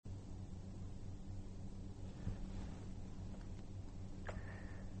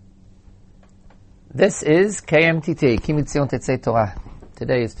This is KMTT, Ki Mitzion Tetzei Torah.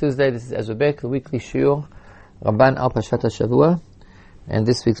 Today is Tuesday, this is Ezra Beck, the weekly shiur, Ramban al Parshat HaShavua, and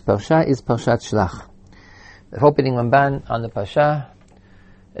this week's Parsha is Parshat Shlach. The opening Ramban on the Parsha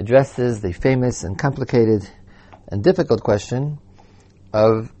addresses the famous and complicated and difficult question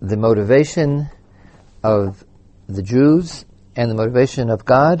of the motivation of the Jews and the motivation of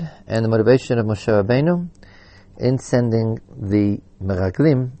God and the motivation of Moshe Rabbeinu in sending the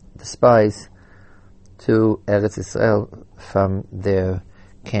Meraglim, the spies, to Eretz Yisrael from their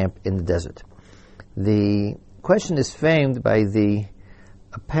camp in the desert. The question is framed by the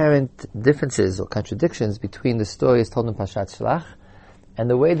apparent differences or contradictions between the story as told in Parshat Shlach and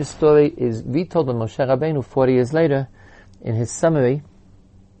the way the story is retold by Moshe Rabbeinu 40 years later in his summary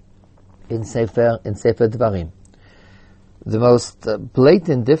in Sefer Dvarim. The most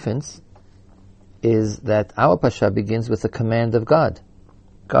blatant difference is that our Parsha begins with a command of God.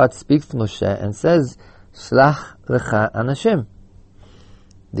 God speaks to Moshe and says, Shlach lecha anashim.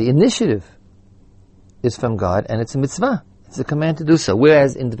 The initiative is from God and it's a mitzvah. It's a command to do so.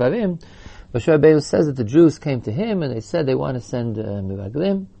 Whereas in Dvarim, Moshe Rabbeinu says that the Jews came to him and they said they want to send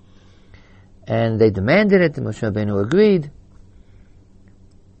Meraglim. And they demanded it and Moshe Rabbeinu agreed.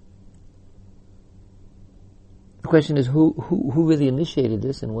 The question is who really initiated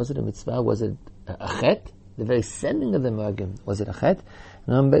this, and was it a mitzvah? Was it a chet? The very sending of the Meraglim, was it a chet?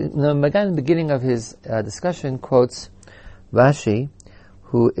 Magan, in the beginning of his discussion, quotes Rashi,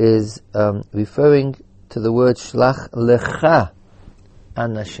 who is referring to the word Shlach lecha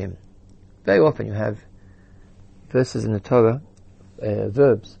anashim. Very often you have verses in the Torah,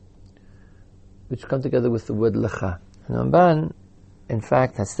 verbs, which come together with the word lecha. And Ramban, in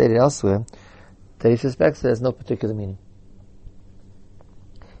fact, has stated elsewhere that he suspects there's no particular meaning.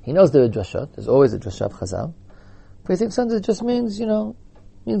 He knows there are drashot, there's always a drasha of Chazal, but he thinks sometimes it just means,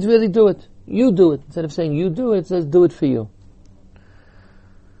 means really do it. You do it. Instead of saying you do it says do it for you.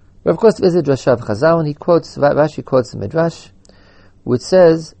 But of course there's a drasha of Chazal, and Rashi quotes the Midrash, which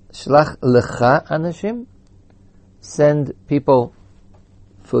says, Shlach lecha anashim, send people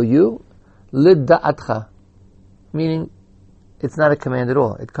for you, lida'atcha, meaning it's not a command at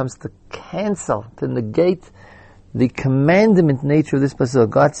all. It comes to cancel, to negate the commandment nature of this pasuk.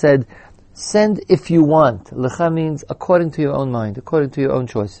 God said, send if you want. Lecha means according to your own mind, according to your own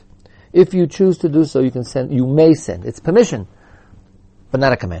choice. If you choose to do so, you can send, you may send. It's permission, but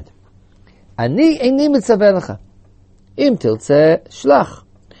not a command. Ani eini mitzaveh lecha, im tiltzeh shlach.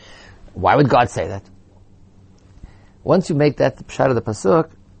 Why would God say that? Once you make that the pshat of the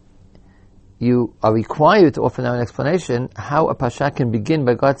pasuk, you are required to offer now an explanation how a pasha can begin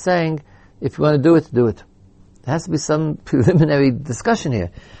by God saying, if you want to do it, do it. There has to be some preliminary discussion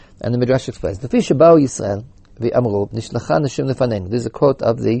here. And the Midrash explains, This is a quote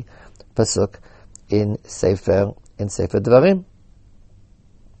of the pasuk in Sefer Dvarim.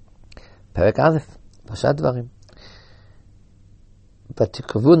 Perek Aleph, Pashat Dvarim.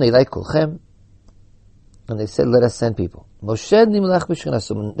 V'tikravun elai kulchem, and they said, let us send people. Moshe nimlach b'shchina.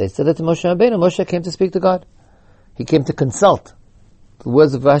 So they said that to Moshe Rabbeinu. Moshe came to speak to God. He came to consult. The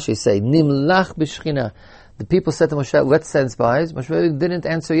words of Rashi say, nimlach b'shchina. The people said to Moshe, let's send spies. Moshe didn't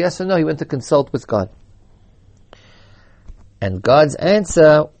answer yes or no. He went to consult with God. And God's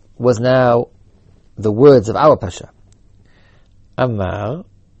answer was now the words of our Pasha. Amar,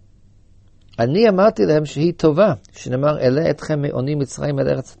 Ani amarti lehem shehi tova, shenamar ele etchem me'oni Mitzrayim el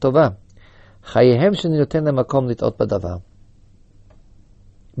eretz tova. Chayehem sheni noten lehem makom lit'ot badavar.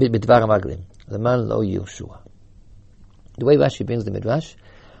 B'dvar hamaglim. Leman lo Yehoshua. The way Rashi brings the Midrash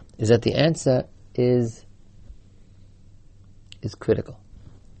is that the answer is critical.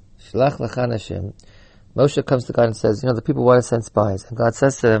 Shlach lecha anashim. Moshe comes to God and says, the people want to send spies. And God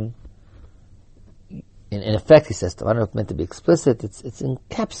says to them, in effect he says to them, I don't know if it's meant to be explicit, it's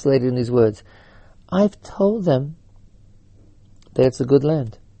encapsulated in these words, I've told them that it's a good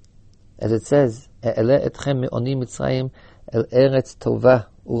land. As it says, E'ele etchem me'oni Mitzrayim el eretz tova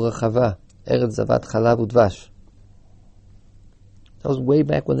u'rechava, eretz zavat chalav u'dvash. That was way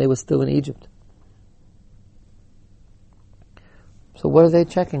back when they were still in Egypt. So what are they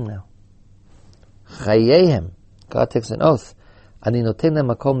checking now? Chayehem. God takes an oath. Ani noten lehem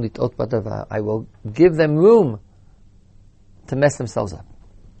makom lit'ot badavar. I will give them room to mess themselves up.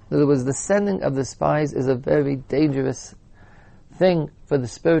 In other words, the sending of the spies is a very dangerous thing for the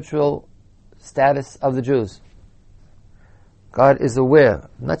spiritual status of the Jews. God is aware,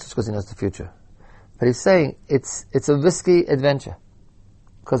 not just because he knows the future, but he's saying it's a risky adventure.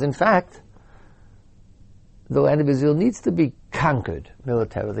 Because in fact, the land of Israel needs to be conquered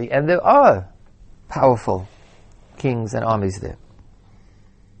militarily, and there are powerful kings and armies there.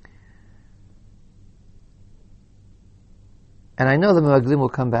 And I know the Meraglim will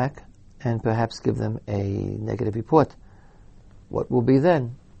come back and perhaps give them a negative report. What will be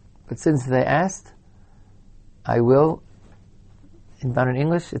then? But since they asked, I will, in modern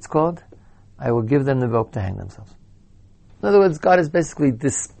English it's called, I will give them the rope to hang themselves. In other words, God is basically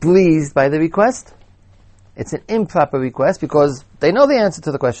displeased by the request. It's an improper request because they know the answer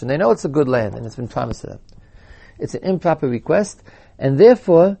to the question. They know it's a good land and it's been promised to them. It's an improper request, and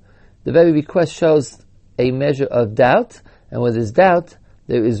therefore the very request shows a measure of doubt, and with this doubt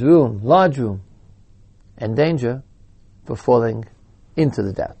there is room, large room, and danger for falling into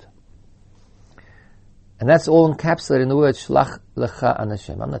the doubt. And that's all encapsulated in the word Shlach Lecha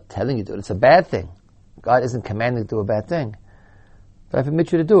Anashem. I'm not telling you to do it. It's a bad thing. God isn't commanding you to do a bad thing. But I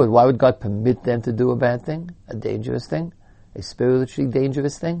permit you to do it. Why would God permit them to do a bad thing? A dangerous thing? A spiritually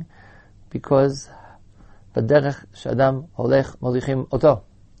dangerous thing? Because B'derech Shadam Holech Molichim Oto.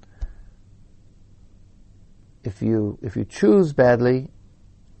 If you choose badly,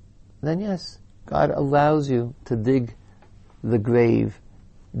 then yes, God allows you to dig the grave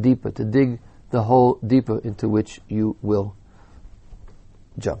deeper, to dig the hole deeper into which you will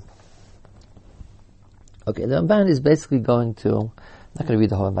jump. Okay, the Ramban is basically going to, I'm not going to read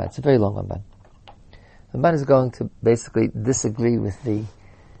the whole Ramban, it's a very long Ramban. The Ramban is going to basically disagree with the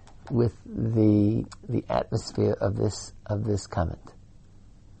atmosphere of this comment.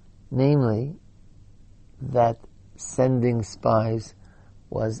 Namely, that sending spies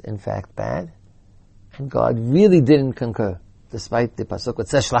was in fact bad, and God really didn't concur, despite the pasuk that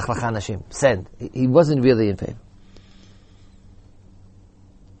says Shlach Lecha Anashim, send. He wasn't really in favor.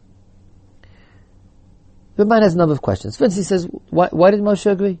 The man has a number of questions. First, he says, why did Moshe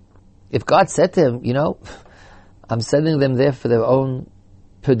agree? If God said to him, I'm sending them there for their own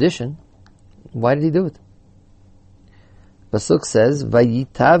perdition, why did he do it? Pasuk says,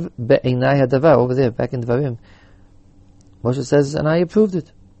 Vayitav be'einai hadavar, over there, back in Devarim. Moshe says, and I approved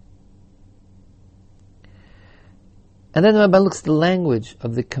it. And then the Ramban looks at the language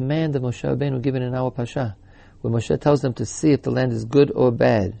of the command of Moshe Rabbeinu given in our Pasha, where Moshe tells them to see if the land is good or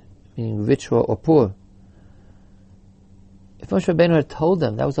bad, meaning rich or poor. If Moshe Rabbeinu had told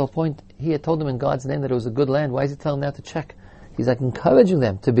them, that was the whole point, he had told them in God's name that it was a good land, why is he telling them now to check? He's like encouraging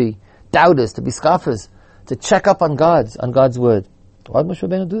them to be doubters, to be scoffers, to check up on God's word. Why would Moshe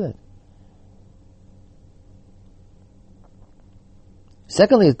Rabbeinu do that?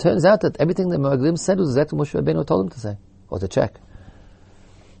 Secondly, it turns out that everything that Meraglim said was exactly what Moshe Rabbeinu told him to say, or to check.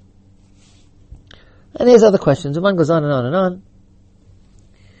 And here's other questions. The one goes on and on and on.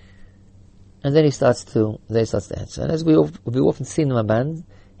 And then he starts to answer. And as we often see in the Ramban,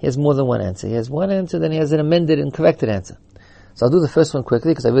 he has more than one answer. He has one answer, then he has an amended and corrected answer. So I'll do the first one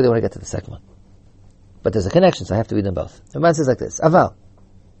quickly, because I really want to get to the second one. But there's a connection, so I have to read them both. The Ramban says like this, Aval.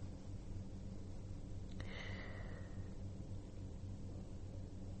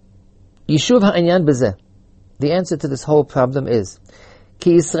 Yishuv ha'anyan bezeh. The answer to this whole problem is,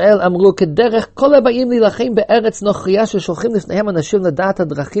 Ki Yisrael amru kederech kol habayim lilachem be'eretz nochriya shesholchim lifnehem anashim ladat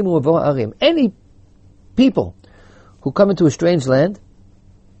hadrachim u'mavo ha'arim. Any people who come into a strange land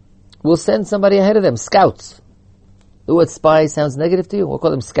will send somebody ahead of them, scouts. The word spy sounds negative to you? We'll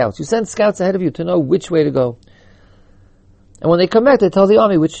call them scouts. You send scouts ahead of you to know which way to go. And when they come back, they tell the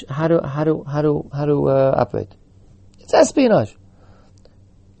army how to operate. It's espionage.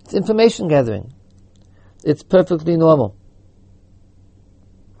 It's information gathering. It's perfectly normal.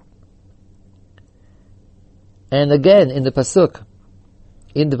 And again, in the pasuk,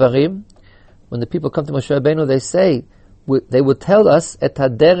 in Devarim, when the people come to Moshe Rabbeinu, they will tell us et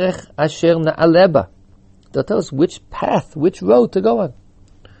haderech asher na'aleba. They'll tell us which path, which road to go on.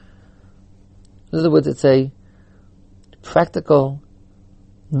 In other words, it's a practical,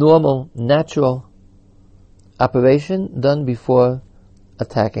 normal, natural operation done before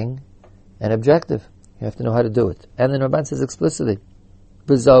attacking an objective. You have to know how to do it. And then Ramban says explicitly,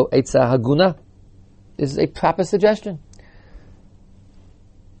 V'zo eitzah haguna. This is a proper suggestion.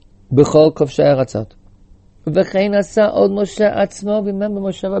 B'chol kovshei haratzot. V'chein asa od Moshe atzmo. Remember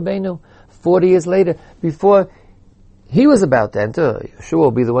Moshe Rabbeinu, 40 years later, before he was about to enter, Yeshua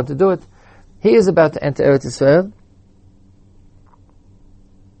will be the one to do it. He is about to enter Eretz Yisrael.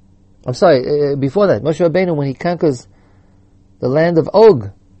 I'm sorry, before that, Moshe Rabbeinu, when he conquers the land of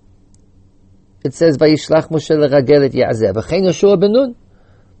Og, it says, Vayishlach Moshe l'ragel et Ya'azeh, v'chein Yeshua ben Nun.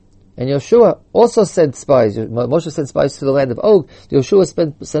 And Yeshua also sent spies. Moshe sent spies to the land of Og. Yeshua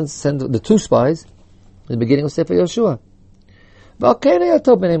sent the two spies in the beginning of Sefer Yeshua.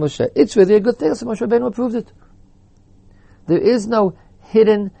 It's really a good thing, so Moshe Rabbeinu approved it. There is no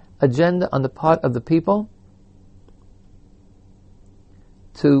hidden agenda on the part of the people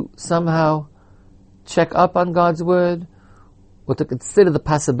to somehow check up on God's word or to consider the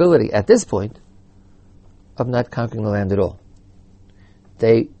possibility at this point of not conquering the land at all.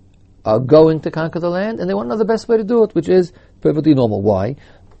 They are going to conquer the land, and they want to know the best way to do it, which is perfectly normal. Why?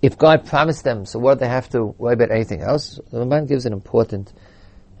 If God promised them, so what do they have to worry about anything else? The Ramban gives an important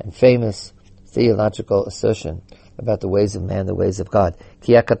and famous theological assertion about the ways of man, the ways of God.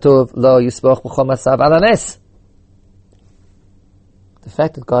 Ki hakatuv lo yismoch b'chol masav al hanes. The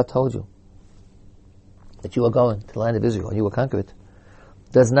fact that God told you that you are going to the land of Israel and you will conquer it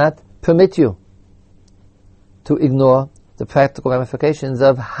does not permit you to ignore the practical ramifications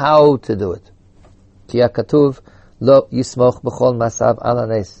of how to do it. Ki hakatuv lo yismoch b'chol masav al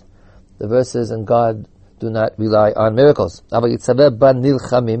hanes. The verses in God do not rely on miracles. Aval yitzaveh ban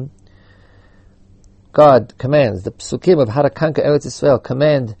nilchamim. God commands, the psukim of how to conquer Eretz Yisrael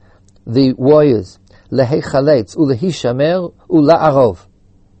command the warriors, lehi chaletz, ulehi shamer, ula'arov.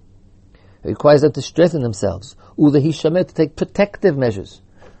 It requires them to strengthen themselves, ulehi shamer, to take protective measures.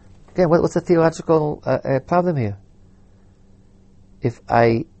 Again, what's the theological problem here? If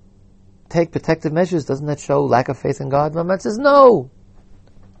I take protective measures, doesn't that show lack of faith in God? Ramban says, no.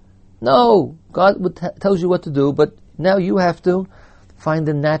 God tells you what to do, but now you have to find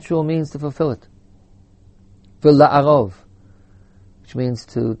the natural means to fulfill it. V'la'arov, which means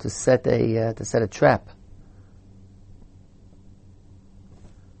to set a trap.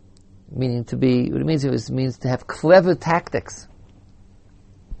 Meaning to be, what it means here is means to have clever tactics.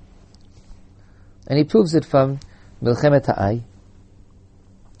 And he proves it from Milchemet Ha'ai,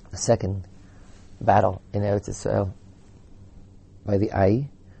 the second battle in Eretz Yisrael by the Ai,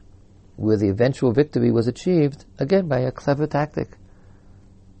 where the eventual victory was achieved again by a clever tactic.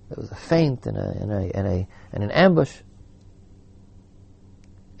 There was a feint and an ambush,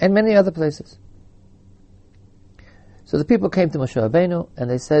 and many other places. So the people came to Moshe Rabbeinu and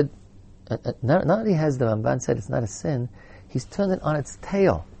they said, not only has the Ramban said it's not a sin, he's turned it on its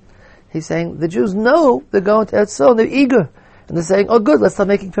tail. He's saying the Jews know they're going to Eretz Yisrael, they're eager, and they're saying, oh good, let's start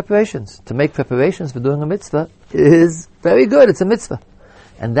making preparations. To make preparations for doing a mitzvah is very good, it's a mitzvah.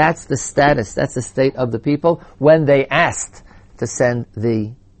 And that's the status, that's the state of the people when they asked to send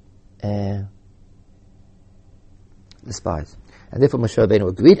the spies. And therefore Moshe Rabbeinu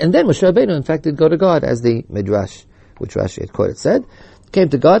agreed. And then Moshe Rabbeinu, in fact, did go to God, as the Midrash, which Rashi had quoted, said, came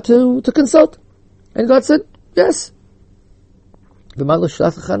to God to consult. And God said, yes. God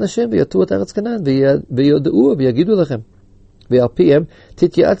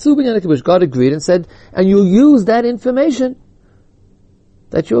agreed and said, and you'll use that information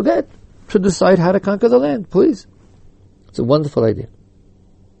that you'll get to decide how to conquer the land, please. It's a wonderful idea.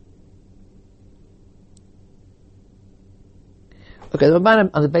 Okay, the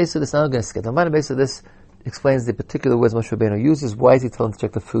Ramban on the basis of this, I'm not going to skip. The Ramban on the basis of this explains the particular words Moshe Rabbeinu uses. Why is he told him to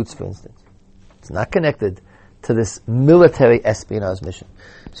check the fruits, for instance? It's not connected to this military espionage mission.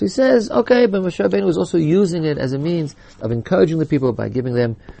 So he says, okay, but Moshe Rabbeinu was also using it as a means of encouraging the people by giving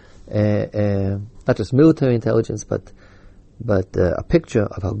them not just military intelligence, but a picture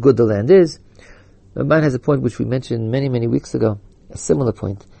of how good the land is. The Ramban has a point which we mentioned many, many weeks ago, a similar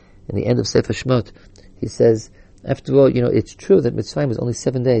point, in the end of Sefer Shemot. He says, after all, it's true that Mitzrayim was only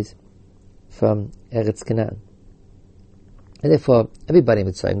 7 days from Eretz Canaan. And therefore, everybody in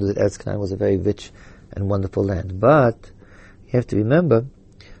Mitzrayim knew that Eretz Canaan was a very rich and wonderful land. But, you have to remember,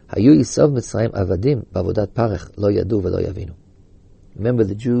 Hayu Yisrael Mitzrayim avadim b'avodat parech lo yadu v'lo yavinu. Remember,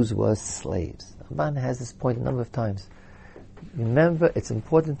 the Jews were slaves. Ramban has this point a number of times. Remember, it's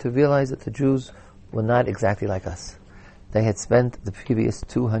important to realize that the Jews were not exactly like us. They had spent the previous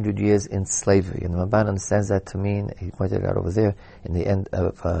 200 years in slavery, and the Ramban understands that to mean, he pointed it out over there, in the end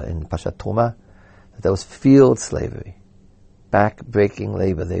of, in Pashat Truma, that there was field slavery, back-breaking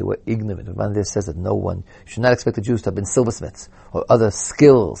labor. They were ignorant. The Ramban there says that no one should not expect the Jews to have been silversmiths or other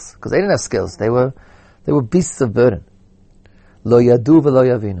skills, because they didn't have skills. They were beasts of burden. Lo yadu v'lo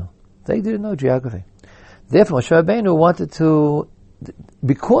yavinu. They didn't know geography. Therefore, Moshe Rabbeinu wanted to,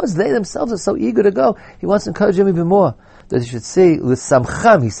 because they themselves are so eager to go, he wants to encourage them even more. That they should see,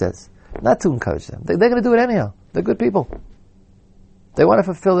 l'samcham, he says, not to encourage them. They're going to do it anyhow. They're good people. They want to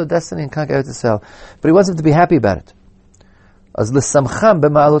fulfill their destiny and conquer Eretz Yisrael. But he wants them to be happy about it. As l'samcham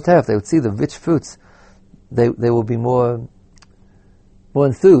b'ma'alotev, if they would see the rich fruits, they will be more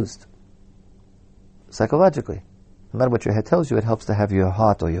enthused. Psychologically. No matter what your head tells you, it helps to have your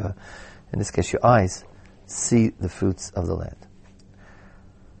heart, or in this case, your eyes, see the fruits of the land.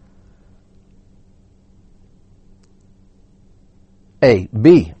 A.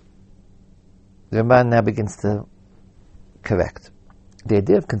 B. The Ramban now begins to correct. The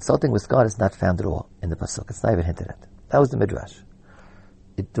idea of consulting with God is not found at all in the Pasuk. It's not even hinted at. That was the Midrash.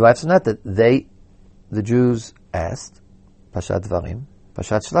 It derives from that the Jews asked, Pashat Dvarim.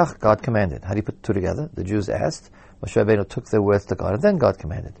 Pashat Shlach, God commanded. How do you put the two together? The Jews asked, Moshe Rabbeinu took their words to God, and then God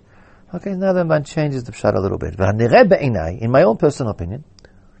commanded. Okay, now the man changes the Pshat a little bit. In my own personal opinion,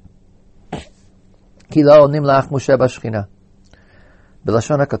 the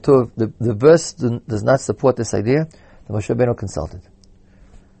verse does not support this idea that Moshe Rabbeinu consulted.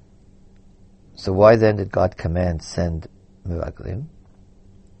 So why then did God command send Meraglim?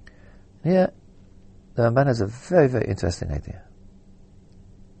 Here, the Ramban has a very, very interesting idea.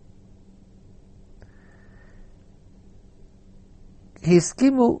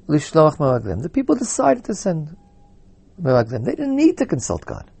 Hiskimu lishloach meraglim. The people decided to send meraglim. They didn't need to consult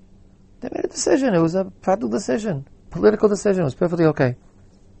God. They made a decision. It was a practical decision, political decision. It was perfectly okay.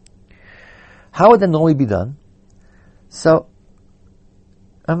 How would that normally be done? So,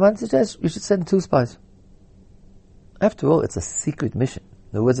 Ramban suggests you should send 2 spies. After all, it's a secret mission.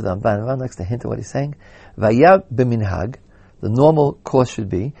 The words of the Ramban likes to hint at what he's saying. Vaya b'minhag, the normal course should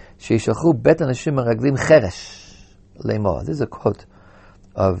be, sheishachu bet anashim meraglim cheresh leimor. This is a quote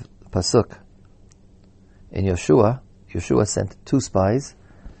of Pasuk in Yeshua. Yeshua sent 2 spies,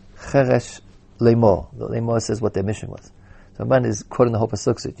 cheresh leimor. The leimor says what their mission was. So Ramban is quoting the whole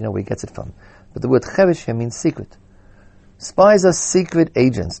Pasuk, so you know where he gets it from. But the word cheresh here means secret. Spies are secret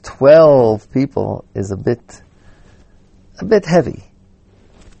agents. 12 people is a bit heavy.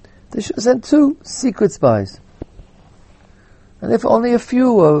 They should send 2 secret spies. And if only a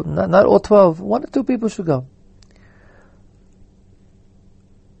few, or not all 12, 1 or 2 people should go.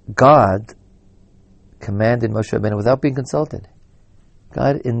 God commanded Moshe Rabbeinu without being consulted.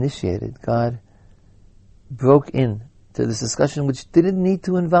 God initiated, God broke in to this discussion which didn't need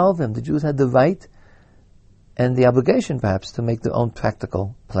to involve him. The Jews had the right and the obligation perhaps to make their own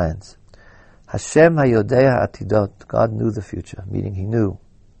practical plans. Hashem hayodea atidot, God knew the future, meaning he knew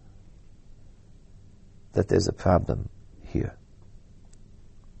that there's a problem here.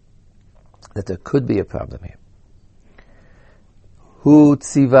 That there could be a problem here. Hu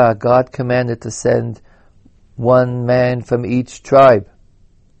tziva, God commanded to send 1 man from each tribe.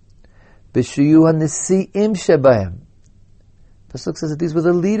 B'shiyu hanesi'im shebahem. Pasuk says that these were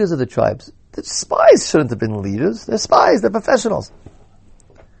the leaders of the tribes. The spies shouldn't have been leaders. They're spies, they're professionals.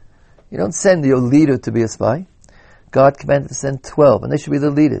 You don't send your leader to be a spy. God commanded to send 12, and they should be the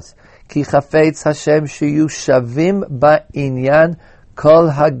leaders. Ki chafetz Hashem shiyu shavim ba'inyan kol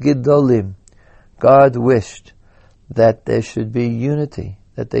hagidolim. God wished that there should be unity,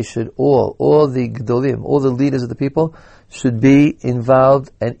 that they should all the gedolim, all the leaders of the people should be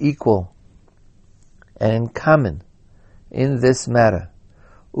involved and equal and in common in this matter.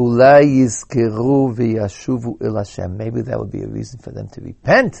 Ulai yizkeru v'yashuvu il Hashem. Maybe that would be a reason for them to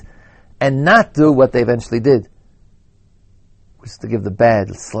repent and not do what they eventually did, which is to give the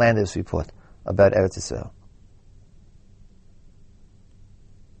bad, slanderous report about Eretz Yisrael.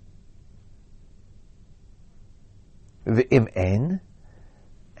 V'im en,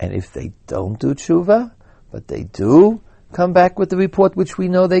 and if they don't do tshuva, but they do come back with the report which we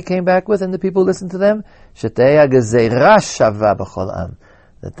know they came back with, and the people listen to them, shetei hagezerah shava b'chol am,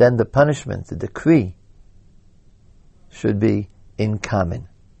 that then the punishment, the decree, should be in common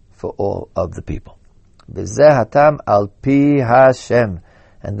for all of the people. B'zeh hatam al pi Hashem,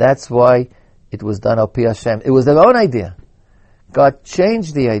 and that's why it was done al pi Hashem. It was their own idea. God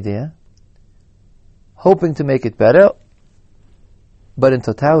changed the idea, hoping to make it better, but in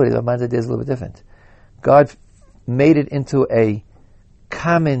totality, the Ramban's idea is a little bit different. God made it into a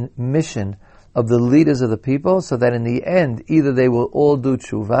common mission of the leaders of the people, so that in the end, either they will all do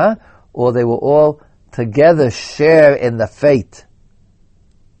tshuva, or they will all together share in the fate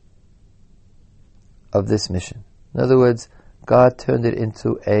of this mission. In other words, God turned it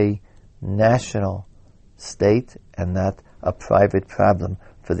into a national state and not a private problem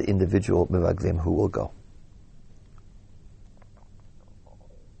for the individual meraglim who will go.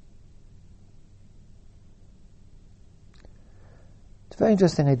 It's a very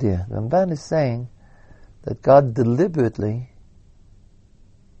interesting idea. The Ramban is saying that God deliberately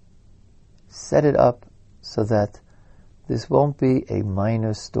set it up so that this won't be a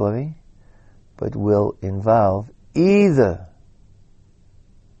minor story, but will involve either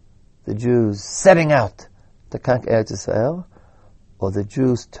the Jews setting out to conquer Eretz Yisrael, or the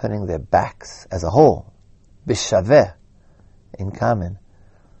Jews turning their backs as a whole, bishaveh, in common,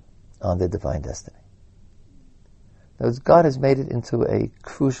 on their divine destiny. In other words, God has made it into a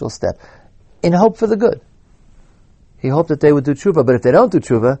crucial step, in hope for the good. He hoped that they would do tshuva, but if they don't do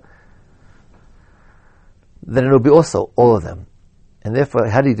tshuva, then it will be also all of them. And therefore,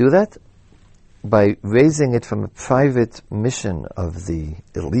 how do you do that? By raising it from a private mission of the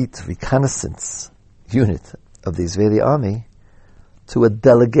elite reconnaissance unit of the Israeli army to a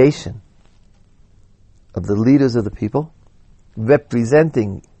delegation of the leaders of the people,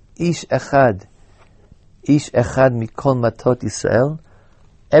 representing Ish Echad Mikol Matot Yisrael.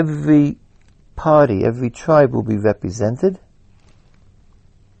 Every party, every tribe will be represented.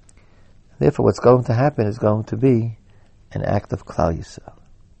 Therefore, what's going to happen is going to be an act of Klal Yisrael.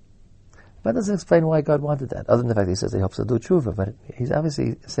 That doesn't explain why God wanted that, other than the fact that he says he hopes to do tshuva, but he's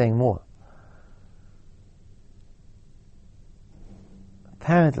obviously saying more.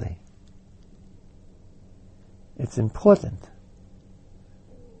 Apparently, it's important.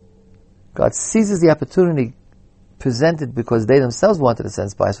 God seizes the opportunity presented because they themselves wanted to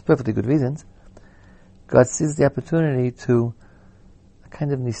sense bias for perfectly good reasons. God seizes the opportunity to a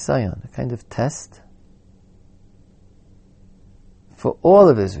kind of nisayon, a kind of test for all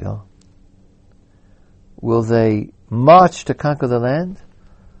of Israel. Will they march to conquer the land,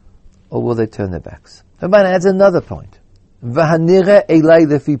 or will they turn their backs? Rabban adds another point. And when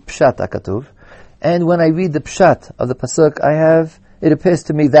I read the pshat of the pasuk, it appears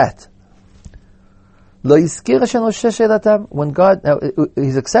to me that when God, now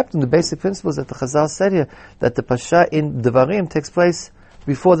he's accepting the basic principles that the Chazal said here, that the pasha in Devarim takes place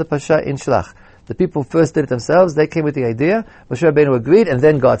before the pasha in Shlach. The people first did it themselves, they came with the idea, Moshe Rabbeinu agreed, and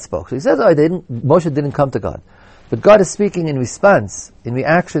then God spoke. So he says, Moshe didn't come to God. But God is speaking in response, in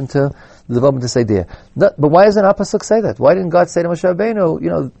reaction to the development of this idea. But why doesn't our pasuk say that? Why didn't God say to Moshe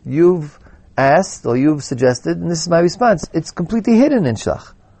Rabbeinu, you've asked, or you've suggested, and this is my response. It's completely hidden in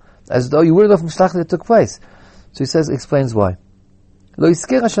Shlach. As though you wouldn't know from Shlach that it took place. So he explains why. God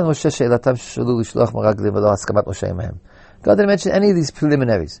didn't mention any of these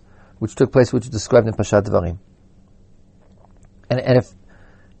preliminaries which took place, which is described in Pashat Devarim. And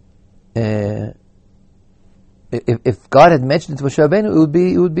if God had mentioned it to Moshe Rabbeinu,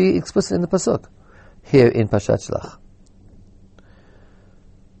 it would be explicit in the pasuk here in Pashat Shlach.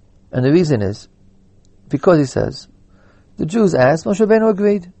 And the reason is because he says the Jews asked, Moshe Rabbeinu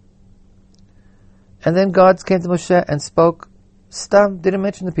agreed, and then God came to Moshe and spoke. Stam didn't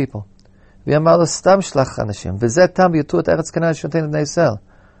mention the people. Stam shlach anashim. V'zeh tam v'yotu et eretz Canaan shnoten l'bnei Yisrael.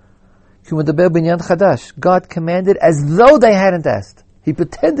 God commanded as though they hadn't asked. He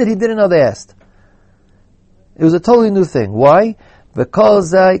pretended he didn't know they asked. It was a totally new thing. Why?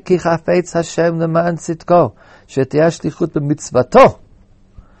 Because he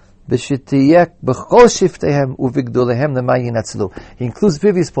includes the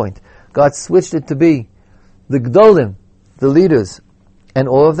previous point. God switched it to be the Gdolim, the leaders, and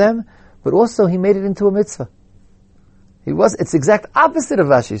all of them, but also he made it into a mitzvah. It's the exact opposite of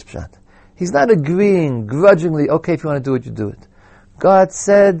Rashi's pshat. He's not agreeing grudgingly, okay, if you want to do it, you do it. God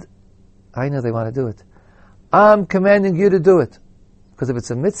said, I know they want to do it. I'm commanding you to do it. Because if it's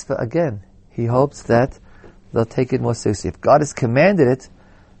a mitzvah, again, he hopes that they'll take it more seriously. If God has commanded it,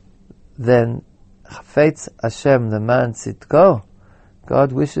 then Chafetz Hashem leman tzidko.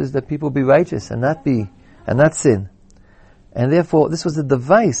 God wishes that people be righteous and not sin. And therefore, this was the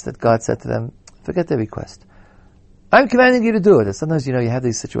device that God said to them, forget their request. I'm commanding you to do it. And sometimes, you have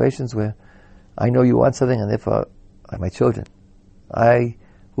these situations where I know you want something, and therefore, my children, I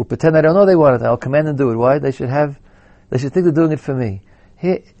will pretend I don't know they want it, and I'll command them to do it. Why? They should think they're doing it for me.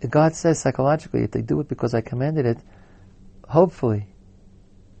 Here, God says psychologically, if they do it because I commanded it, hopefully,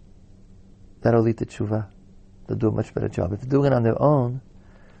 that'll lead to tshuva. They'll do a much better job. If they're doing it on their own,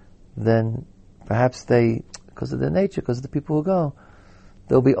 then perhaps because of their nature, because of the people who go,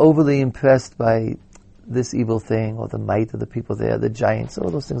 they'll be overly impressed by this evil thing, or the might of the people there, the giants, all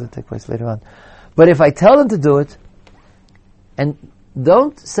those things that take place later on. But if I tell them to do it, and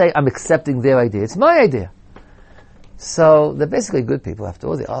don't say I'm accepting their idea, it's my idea. So they're basically good people after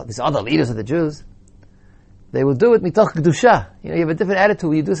all. These are the leaders of the Jews. They will do it mitoch kedusha. You have a different attitude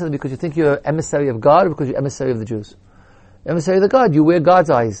when you do something because you think you're emissary of God, or because you're emissary of the Jews. Emissary of the God, you wear God's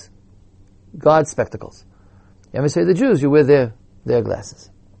eyes, God's spectacles. Emissary of the Jews, you wear their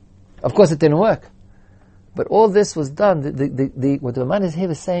glasses. Of course, it didn't work. But all this was done. What the Raman is here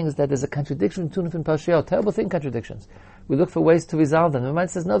is saying is that there's a contradiction between Tunif and Parshiot. Terrible thing, contradictions. We look for ways to resolve them. The Raman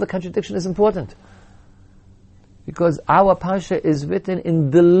says, no, the contradiction is important. Because our Parsha is written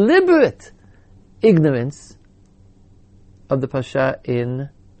in deliberate ignorance of the Parsha in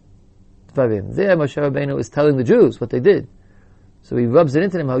Dvarim. There, Moshe Rabbeinu is telling the Jews what they did. So he rubs it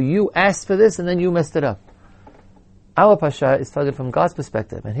into them, how you asked for this and then you messed it up. Our Parsha is studied from God's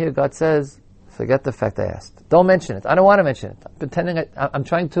perspective. And here God says, forget the fact I asked. Don't mention it. I don't want to mention it. I'm pretending I'm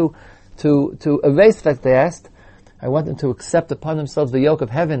trying to erase the fact they asked. I want them to accept upon themselves the yoke of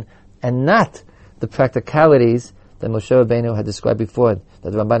heaven and not the practicalities that Moshe Rabbeinu had described before,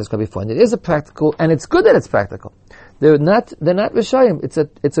 that the Ramban described before. And it is a practical, and it's good that it's practical. They're not Rishayim.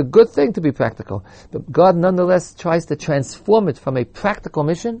 It's a good thing to be practical. But God nonetheless tries to transform it from a practical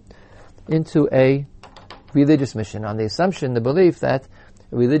mission into a religious mission, on the assumption, the belief that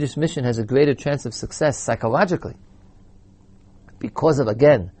a religious mission has a greater chance of success psychologically because of,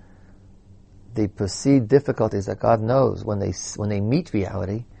 again, the perceived difficulties that God knows when they meet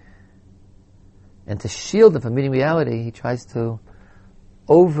reality. And to shield them from meeting reality, He tries to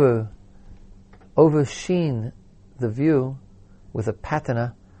oversheen the view with a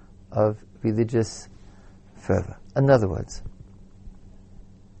patina of religious fervor. In other words,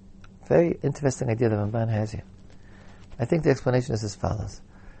 very interesting idea that Ramban has here. I think the explanation is as follows.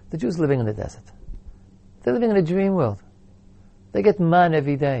 The Jews living in the desert. They're living in a dream world. They get man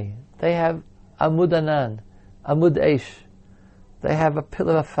every day. They have Amud Anan, Amud Eish. They have a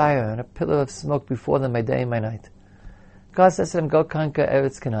pillar of fire and a pillar of smoke before them by day and by night. God says to them, go conquer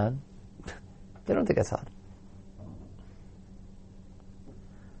Eretz Canaan. They don't think it's hard.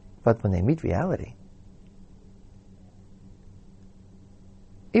 But when they meet reality,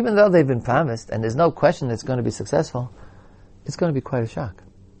 even though they've been promised, and there's no question that it's going to be successful, it's going to be quite a shock.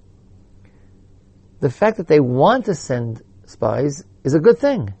 The fact that they want to send spies is a good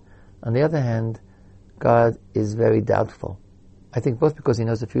thing. On the other hand, God is very doubtful. I think both because He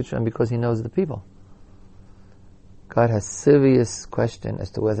knows the future and because He knows the people. God has serious question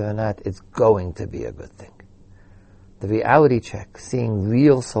as to whether or not it's going to be a good thing. The reality check, seeing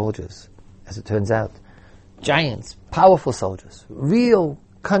real soldiers, as it turns out, giants, powerful soldiers, real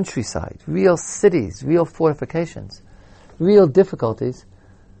countryside, real cities, real fortifications, real difficulties.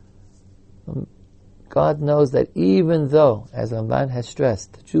 God knows that even though, as Ramban has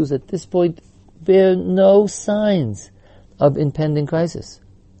stressed, the Jews at this point bear no signs of impending crisis.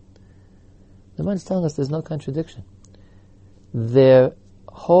 Ramban is telling us there's no contradiction. Their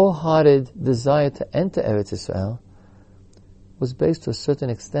wholehearted desire to enter Eretz Yisrael was based to a certain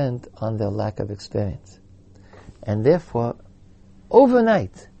extent on their lack of experience. And therefore,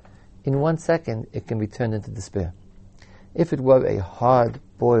 overnight, in 1 second, it can be turned into despair. If it were a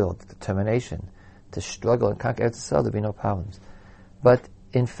hard-boiled determination to struggle and conquer Eretz Yisrael, there'd be no problems. But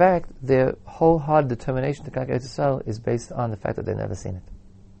in fact, their wholehearted determination to conquer Eretz Yisrael is based on the fact that they've never seen it.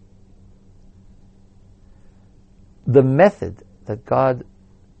 The method that God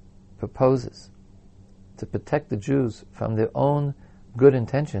proposes to protect the Jews from their own good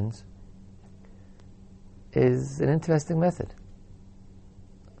intentions is an interesting method.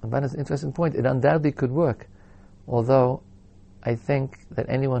 Ramban has an interesting point. It undoubtedly could work, although I think that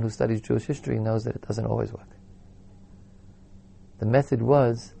anyone who studies Jewish history knows that it doesn't always work. The method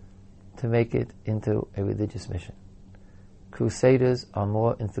was to make it into a religious mission. Crusaders are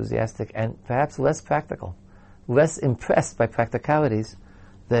more enthusiastic and perhaps less practical, less impressed by practicalities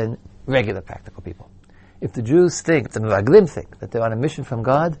than regular practical people. If the Jews think, if the Meraglim think, that they're on a mission from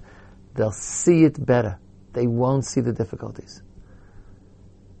God, they'll see it better. They won't see the difficulties.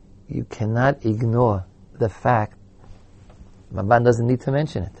 You cannot ignore the fact, Ramban doesn't need to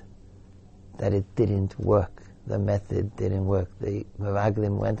mention it, that it didn't work. The method didn't work. The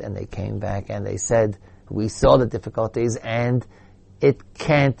Meraglim went and they came back and they said, we saw the difficulties and it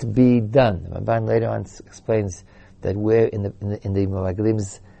can't be done. Ramban later on explains that where in the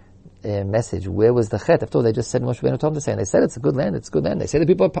Meraglim's message, where was the chet? After all, they just said Moshe Rabbeinu told them to say, and they said it's a good land, it's a good land. They say the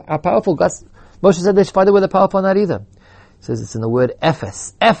people are powerful. Moshe said they should find out where they're powerful, not either. He says it's in the word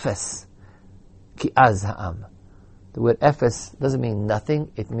Ephes. Ephes. Ki az ha'am. The word Ephes doesn't mean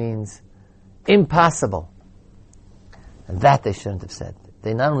nothing, it means impossible. And that they shouldn't have said.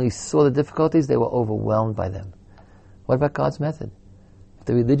 They not only saw the difficulties, they were overwhelmed by them. What about God's method? If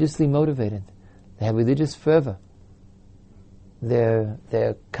they're religiously motivated, they have religious fervor, they're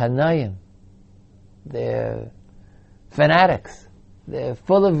kanayim, they're fanatics, they're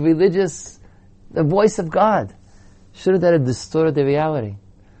full of the voice of God. Shouldn't that have distorted the reality?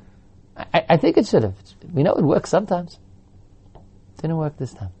 I think it should have. We know it works sometimes. It didn't work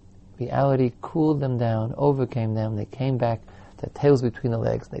this time. Reality cooled them down, overcame them, they came back, their tails between the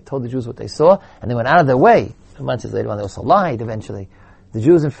legs, they told the Jews what they saw, and they went out of their way. Ramban says later on they also lied eventually. The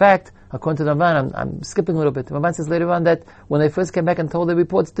Jews, in fact, according to the Ramban, I'm skipping a little bit, Ramban says later on that when they first came back and told their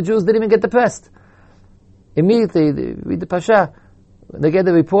reports, the Jews didn't even get depressed. Immediately, they read the Pasha, they get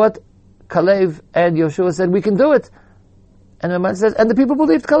the report, Kalev and Yoshua said, we can do it. And Ramban says, and the people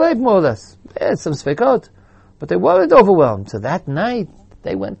believed Kalev more or less. Yeah, some sfekot, but they weren't overwhelmed. So that night,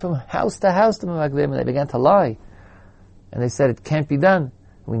 they went from house to Meraglim and they began to lie. And they said, it can't be done.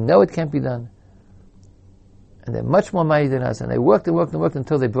 We know it can't be done. And they're much more mighty than us. And they worked and worked and worked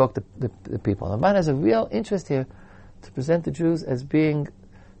until they broke the people. Ramban has a real interest here to present the Jews as being,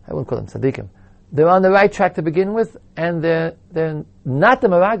 I wouldn't call them tzaddikim. They're on the right track to begin with, and they're not the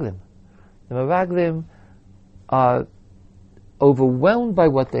Meraglim. The Meraglim are overwhelmed by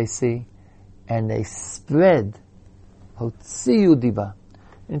what they see, and they spread Hotziu diba.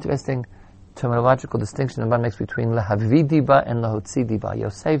 Interesting terminological distinction the man makes between lahavi diba and lahotzi diba.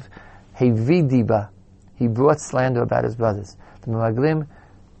 Yosef hevi diba. He brought slander about his brothers. The Meraglim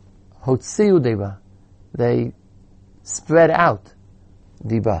Hotziu diba. They spread out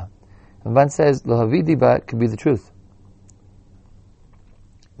diba. Ramban says lahavi diba could be the truth,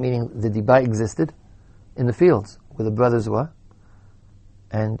 meaning the diba existed in the fields where the brothers were,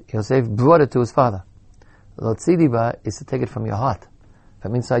 and Yosef brought it to his father. Lahotzi diba is to take it from your heart,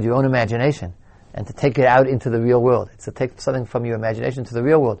 from inside your own imagination, and to take it out into the real world. It's to take something from your imagination to the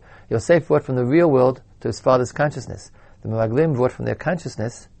real world. Yosef brought from the real world to his father's consciousness. The Meraglim brought from their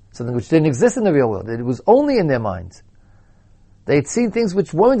consciousness something which didn't exist in the real world. It was only in their minds. They had seen things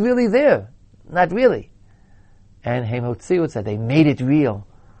which weren't really there. Not really. And Hemotziut said they made it real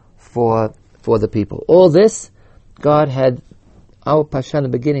for the people. All this, God had, our Pasha in the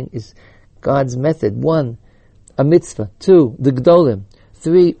beginning is God's method. 1, a mitzvah. 2, the Gdolim.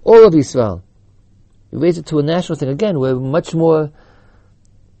 3, all of Yisrael. We raise it to a national thing. Again, we're much more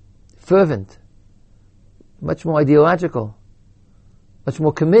fervent, much more ideological, much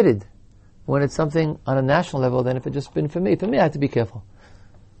more committed when it's something on a national level than if it just been for me. For me, I have to be careful.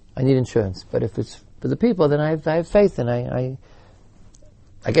 I need insurance. But if it's for the people, then I have faith, and I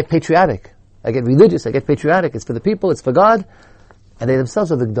get patriotic. I get religious. I get patriotic. It's for the people. It's for God. And they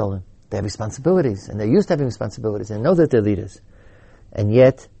themselves are the Gdolim. They have responsibilities, and they're used to having responsibilities, and know that they're leaders. And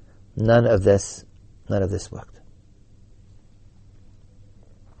yet, none of this worked.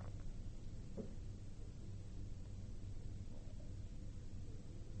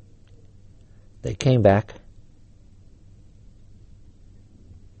 They came back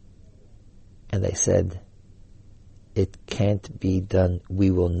and they said, it can't be done. We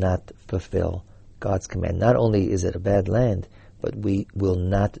will not fulfill God's command. Not only is it a bad land, but we will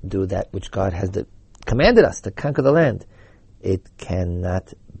not do that which God has commanded us to conquer the land. It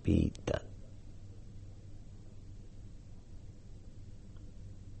cannot be done.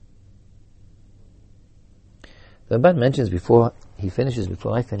 The Ramban mentions before I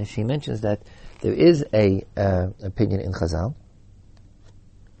finish, he mentions that there is a opinion in Chazal.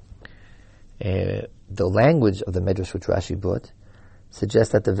 The language of the Medrash which Rashi brought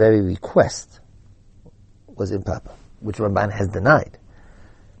suggests that the very request was improper, which Ramban has denied.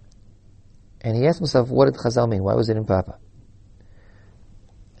 And he asked himself, what did Chazal mean? Why was it improper?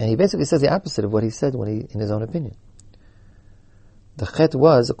 And he basically says the opposite of what he said in his own opinion. The chet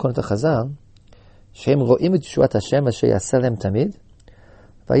was, according to Chazal, שהם רואים את תשועת השם אשר יעשה להם תמיד,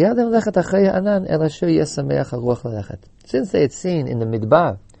 ויד להם ללכת אחרי הענן, אלא אשר יהיה שמח הרוח ללכת. Since they had seen in the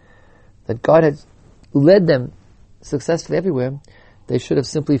Midbar that God had led them successfully everywhere, they should have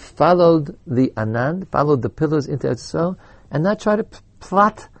simply followed the Anan, followed the pillars into Eretz Yisrael, and not try to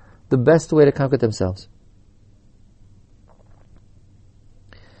plot the best way to conquer themselves.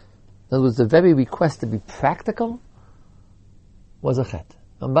 In other words, the very request to be practical was a chet.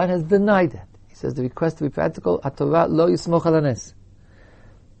 Ramban has denied that. He says the request to be practical, HaTorah lo yismoch al hanes.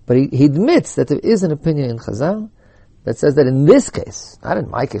 But he admits that there is an opinion in Chazal that says that in this case, not in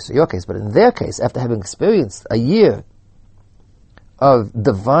my case or your case, but in their case, after having experienced a year of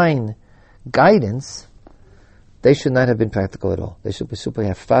divine guidance, they should not have been practical at all. They should simply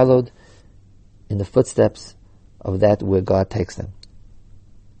have followed in the footsteps of that where God takes them.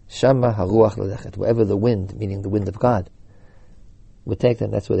 Shama haruach lelechet. Wherever the wind, meaning the wind of God, would take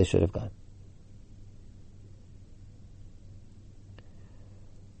them, that's where they should have gone.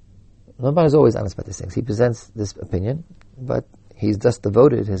 Ramban is always honest about these things. He presents this opinion, but he's just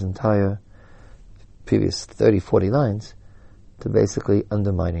devoted his entire previous 30, 40 lines to basically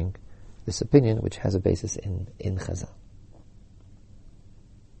undermining this opinion, which has a basis in Chazal.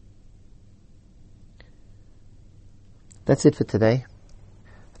 That's it for today.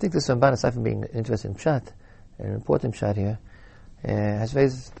 I think this Ramban, aside from being an interesting pshat, an important pshat here, has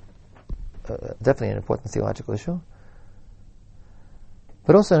raised definitely an important theological issue,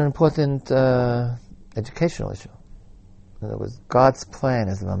 but also an important educational issue. In other words, God's plan,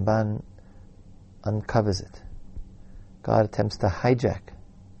 as the Ramban uncovers it. God attempts to hijack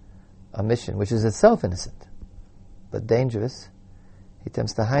a mission, which is itself innocent, but dangerous. He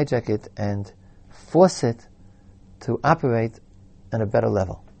attempts to hijack it and force it to operate on a better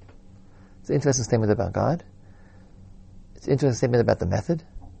level. It's an interesting statement about God. It's an interesting statement about the method,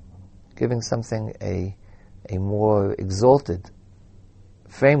 giving something a more exalted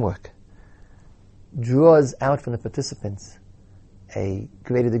framework draws out from the participants a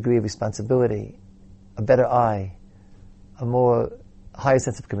greater degree of responsibility, a better eye, a more higher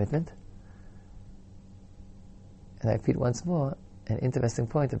sense of commitment. And I repeat once more an interesting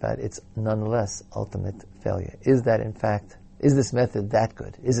point about its nonetheless ultimate failure. Is this method that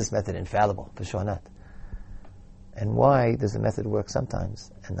good? Is this method infallible? For sure not. And why does the method work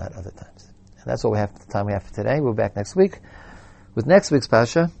sometimes and not other times? And that's all the time we have for today. We'll be back next week with next week's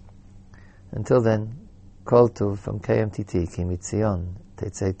Parsha. Until then, Kol Tov from KMTT, Ki Mitzion,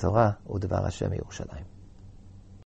 Tetzei Torah, U'Devar Hashem Yerushalayim.